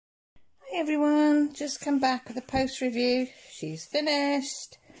everyone, just come back with a post review. She's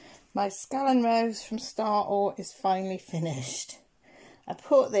finished. My Skull and Rose from Staroar is finally finished. I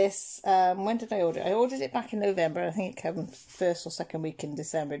put this, when did I order it? I ordered it back in November. I think it came first or second week in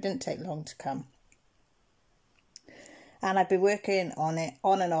December. It didn't take long to come. And I've been working on it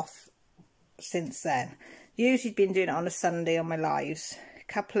on and off since then. Usually been doing it on a Sunday on my lives. A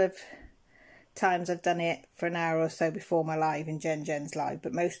couple of times I've done it for an hour or so before my live in Jen's live,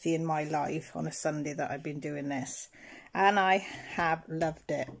 but mostly in my live on a Sunday that I've been doing this, and I have loved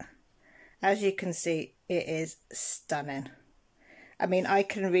it. As you can see, it is stunning. I mean, I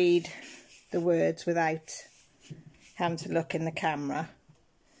can read the words without having to look in the camera.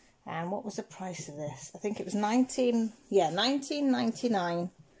 And what was the price of this? I think it was $19.99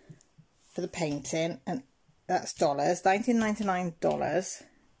 for the painting, and that's dollars, $19.99.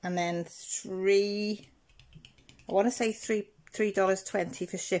 And then $3.20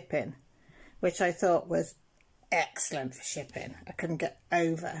 for shipping, which I thought was excellent for shipping. I couldn't get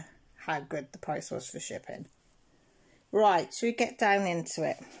over how good the price was for shipping. Right, should we get down into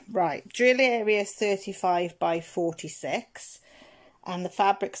it? Right, drill area is 35 by 46, and the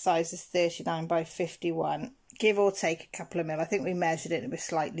fabric size is 39 by 51, give or take a couple of mil. I think we measured it and it was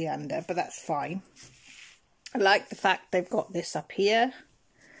slightly under, but that's fine. I like the fact they've got this up here,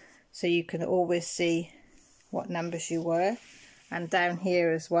 so you can always see what numbers you were. And down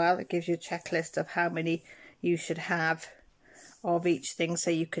here as well, it gives you a checklist of how many you should have of each thing, so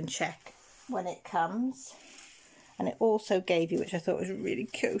you can check when it comes. And it also gave you, which I thought was really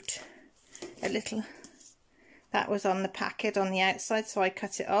cute, a little, that was on the packet on the outside, so I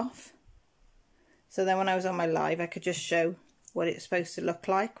cut it off. So then when I was on my live, I could just show what it's supposed to look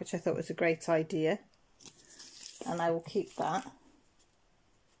like, which I thought was a great idea. And I will keep that.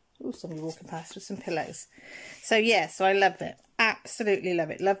 Oh, somebody walking past with some pillows. So yeah, so I love it. Absolutely love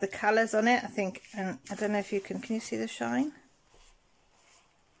it. Love the colours on it. I think, and I don't know if you can you see the shine?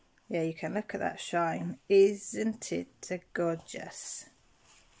 Yeah, you can. Look at that shine. Isn't it gorgeous?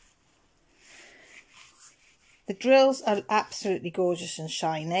 The drills are absolutely gorgeous and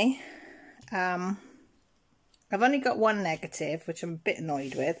shiny. I've only got one negative, which I'm a bit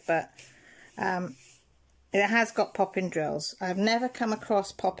annoyed with, but it has got popping drills. I've never come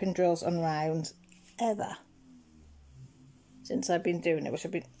across popping drills on rounds ever since I've been doing it, which I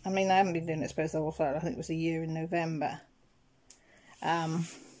haven't been doing it, I suppose, the whole time. I think it was a year in November. I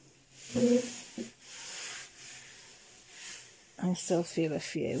still feel a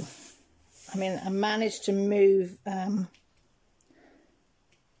few. I mean, I managed to move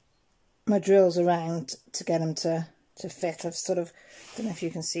my drills around to get them to fit. I've sort of, don't know if you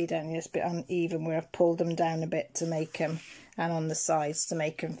can see down here, it's a bit uneven where I've pulled them down a bit to make them, and on the sides to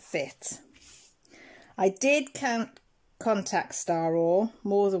make them fit. I did contact Staroar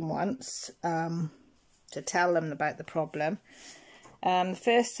more than once to tell them about the problem. The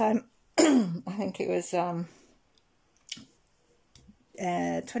first time, I think it was 24th,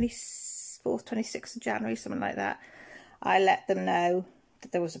 26th of January, something like that, I let them know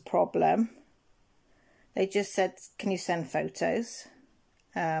that there was a problem. They just said, can you send photos?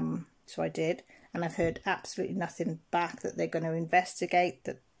 So I did, and I've heard absolutely nothing back, that they're going to investigate,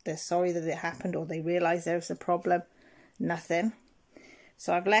 that they're sorry that it happened, or they realise there's a problem. Nothing.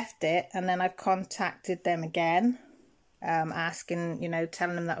 So I've left it, and then I've contacted them again, asking, you know,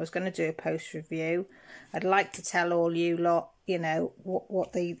 telling them that I was going to do a post review. I'd like to tell all you lot, you know,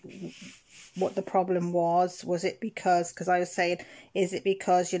 what the problem was. Was it because I was saying, is it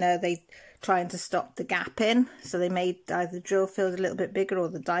because, you know, they trying to stop the gap in, so they made either the drill field a little bit bigger or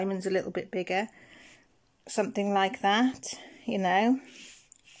the diamonds a little bit bigger, something like that, you know,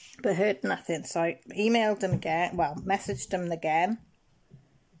 but heard nothing. So I emailed them again, well, messaged them again,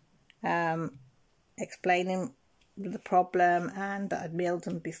 explaining the problem, and that I'd mailed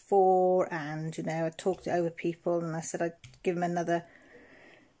them before, and, you know, I talked it over people, and I said I'd give them another,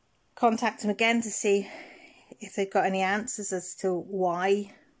 contact them again to see if they've got any answers as to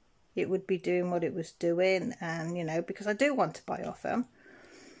why it would be doing what it was doing, and, you know, because I do want to buy off them.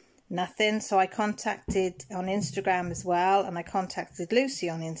 Nothing. So I contacted on Instagram as well, and I contacted Lucy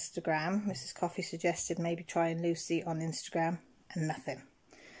on Instagram. Mrs. Coffee suggested maybe trying Lucy on Instagram, and nothing.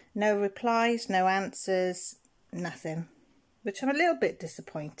 No replies, no answers, nothing, which I'm a little bit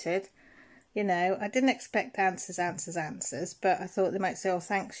disappointed. You know, I didn't expect answers, but I thought they might say, oh,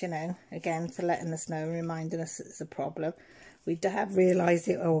 thanks, you know, again, for letting us know and reminding us that it's a problem. We have realised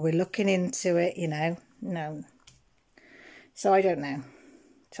it, or we're looking into it, you know. No. So I don't know.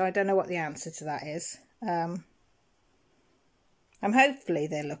 So I don't know what the answer to that is. I'm hopefully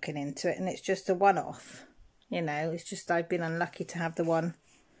they're looking into it, and it's just a one-off. You know, it's just I've been unlucky to have the one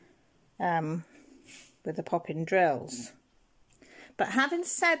with the popping drills. But having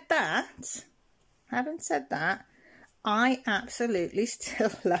said that, I absolutely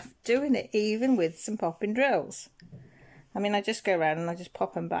still love doing it, even with some popping drills. I mean, I just go around and I just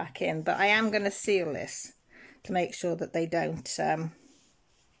pop them back in, but I am going to seal this to make sure that they don't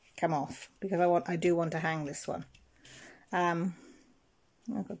come off, because I do want to hang this one.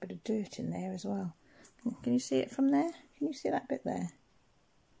 I've got a bit of dirt in there as well. Can you see it from there? Can you see that bit there?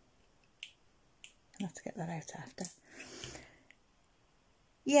 I'll have to get that out after.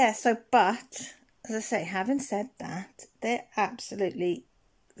 Yeah, so, but, as I say, having said that, they're absolutely,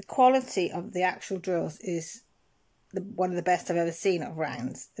 the quality of the actual drills is one of the best I've ever seen of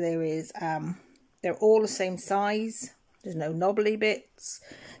rounds. There is, they're all the same size. There's no knobbly bits.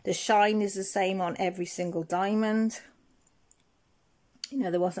 The shine is the same on every single diamond. You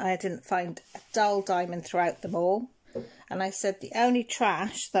know, I didn't find a dull diamond throughout them all. And I said the only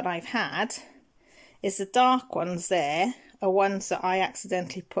trash that I've had is the dark ones there are ones that I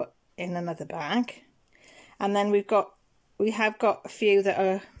accidentally put in another bag. And then we have got a few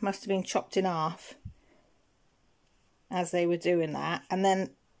that must have been chopped in half as they were doing that. And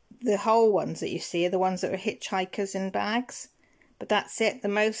then the whole ones that you see are the ones that were hitchhikers in bags. But that's it. The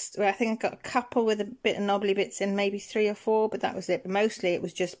most, well, I think I got a couple with a bit of knobbly bits in, maybe 3 or 4, but that was it. But mostly it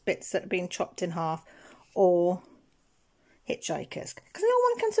was just bits that had been chopped in half or hitchhikers. Because no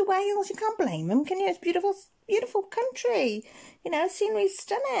one comes to Wales, you can't blame them, can you? It's beautiful, beautiful country. You know, scenery's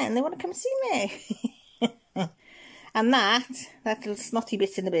stunning. They want to come see me. And that little snotty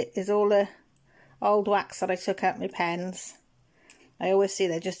bit in the bit is all the old wax that I took out my pens. I always see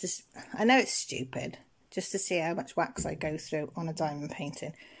that just as, I know it's stupid, just to see how much wax I go through on a diamond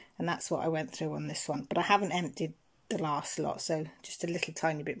painting. And that's what I went through on this one. But I haven't emptied the last lot, so just a little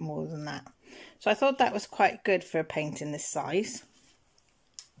tiny bit more than that. So I thought that was quite good for a painting this size.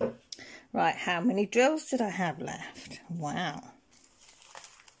 Right, how many drills did I have left? Wow.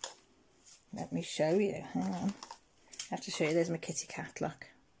 Let me show you. Hang on. I have to show you. There's my kitty cat, look.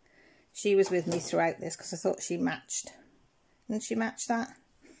 She was with me throughout this because I thought she matched. Didn't she match that?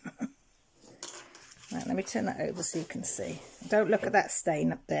 Right, let me turn that over so you can see. Don't look at that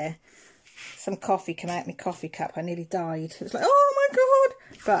stain up there. Some coffee came out of my coffee cup. I nearly died. It was like, oh my God.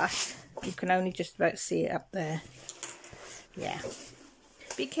 But you can only just about see it up there. Yeah.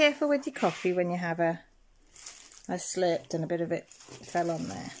 Be careful with your coffee when you have I slurped and a bit of it fell on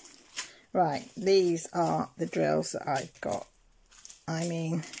there. Right, these are the drills that I've got. I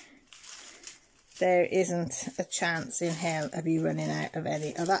mean, there isn't a chance in hell of you running out of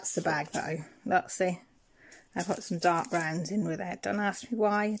any. Oh, that's the bag that I put some dark browns in with it. Don't ask me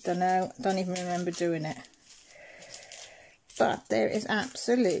why. Don't know. Don't even remember doing it. But there is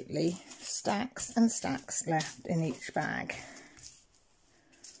absolutely stacks and stacks left in each bag.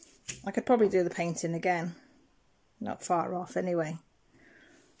 I could probably do the painting again. Not far off anyway.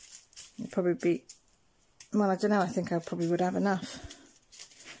 It'd probably be, well, I don't know. I think I probably would have enough.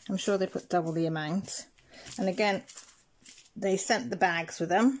 I'm sure they put double the amount. And again, they sent the bags with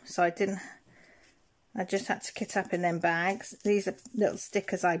them, so I just had to kit up in them bags. These are little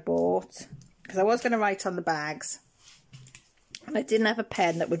stickers I bought because I was going to write on the bags, and I didn't have a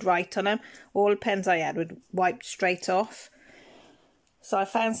pen that would write on them. All the pens I had would wipe straight off. So I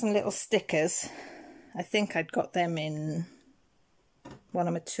found some little stickers. I think I'd got them in one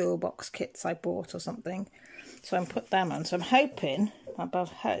of my toolbox kits I bought or something. So I put them on. So I'm hoping,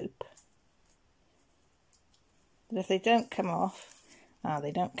 above hope, that if they don't come off,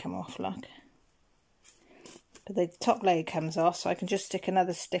 they don't come off, look. But the top layer comes off, so I can just stick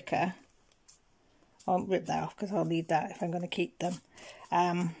another sticker. I won't rip that off because I'll need that if I'm going to keep them.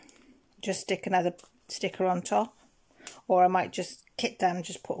 Just stick another sticker on top. Or I might just kit down and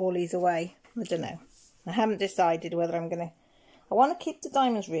just put all these away. I don't know. I haven't decided whether I'm going to... I want to keep the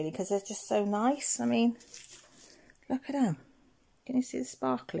diamonds really because they're just so nice. I mean, look at them. Can you see the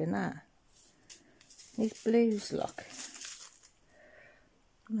sparkle in that? These blues, look.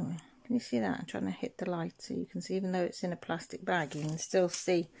 Oh, can you see that? I'm trying to hit the light so you can see, even though it's in a plastic bag, you can still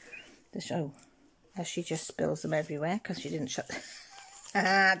see the show. As she just spills them everywhere because she didn't shut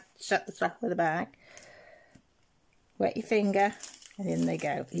the top of the bag. Wet your finger and in they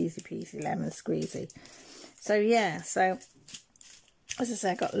go. Easy peasy lemon squeezy. So yeah, so as I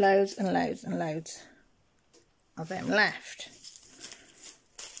say, I got loads and loads and loads of them left.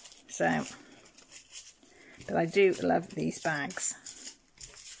 So, but I do love these bags.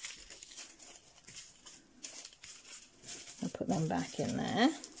 I'll put them back in there.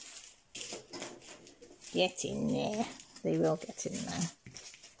 Get in there. They will get in there.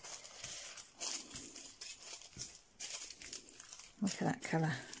 Look at that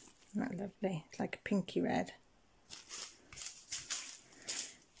colour. Isn't that lovely? It's like a pinky red.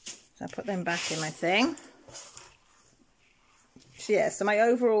 So I put them back in my thing. So yeah, so my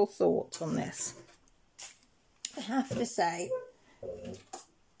overall thoughts on this. I have to say,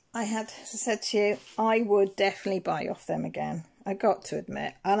 as I said to you, I would definitely buy off them again. I got to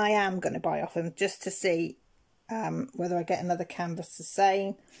admit, and I am going to buy off them just to see whether I get another canvas the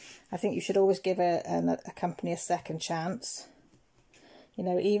same. I think you should always give a company a second chance. You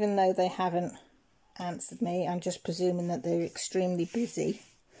know, even though they haven't answered me, I'm just presuming that they're extremely busy.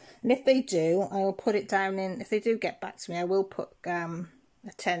 And if they do, I will put it down in, if they do get back to me, I will put a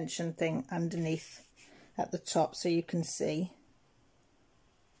tension thing underneath at the top so you can see.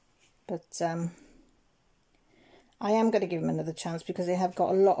 But I am going to give them another chance because they have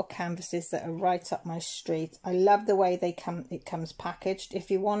got a lot of canvases that are right up my street. I love the way it comes packaged.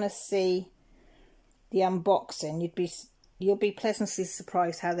 If you want to see the unboxing, you'll be pleasantly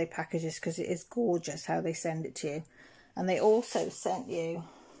surprised how they package this, because it is gorgeous how they send it to you. And they also sent you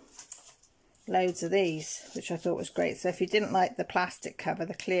loads of these, which I thought was great. So if you didn't like the plastic cover,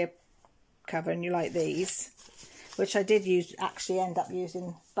 the clear cover, and you like these, which I did actually end up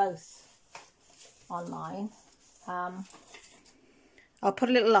using both on mine. I'll put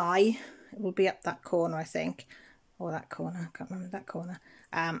a little eye, it will be up that corner I think, or that corner, I can't remember, that corner,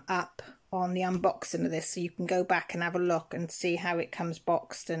 up on the unboxing of this, so you can go back and have a look and see how it comes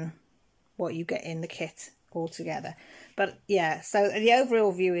boxed and what you get in the kit altogether. But yeah, so the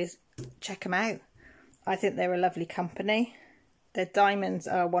overall view is, check them out. I think they're a lovely company. Their diamonds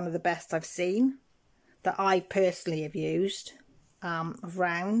are one of the best I've seen, that I personally have used, of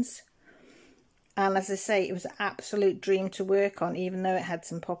rounds. And as I say, it was an absolute dream to work on, even though it had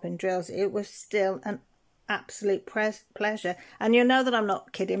some pop-in drills. It was still an absolute pleasure. And you'll know that I'm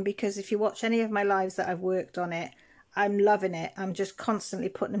not kidding, because if you watch any of my lives that I've worked on it, I'm loving it. I'm just constantly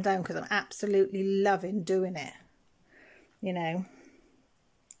putting them down because I'm absolutely loving doing it, you know.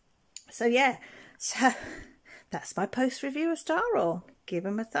 So yeah, so that's my post review of Staroar. Give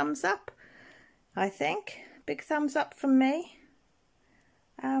them a thumbs up, I think. Big thumbs up from me.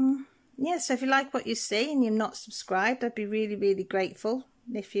 Yeah, so if you like what you see and you're not subscribed, I'd be really, really grateful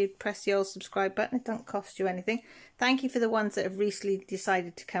if you'd press the old subscribe button. It doesn't cost you anything. Thank you for the ones that have recently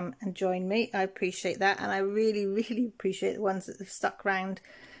decided to come and join me. I appreciate that. And I really, really appreciate the ones that have stuck around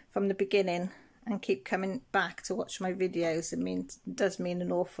from the beginning and keep coming back to watch my videos. It does mean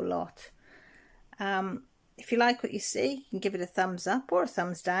an awful lot. If you like what you see, you can give it a thumbs up or a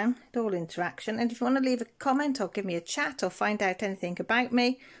thumbs down. It's all interaction. And if you want to leave a comment or give me a chat or find out anything about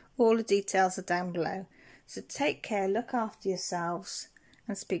me, all the details are down below. So take care, look after yourselves,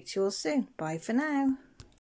 and speak to you all soon. Bye for now.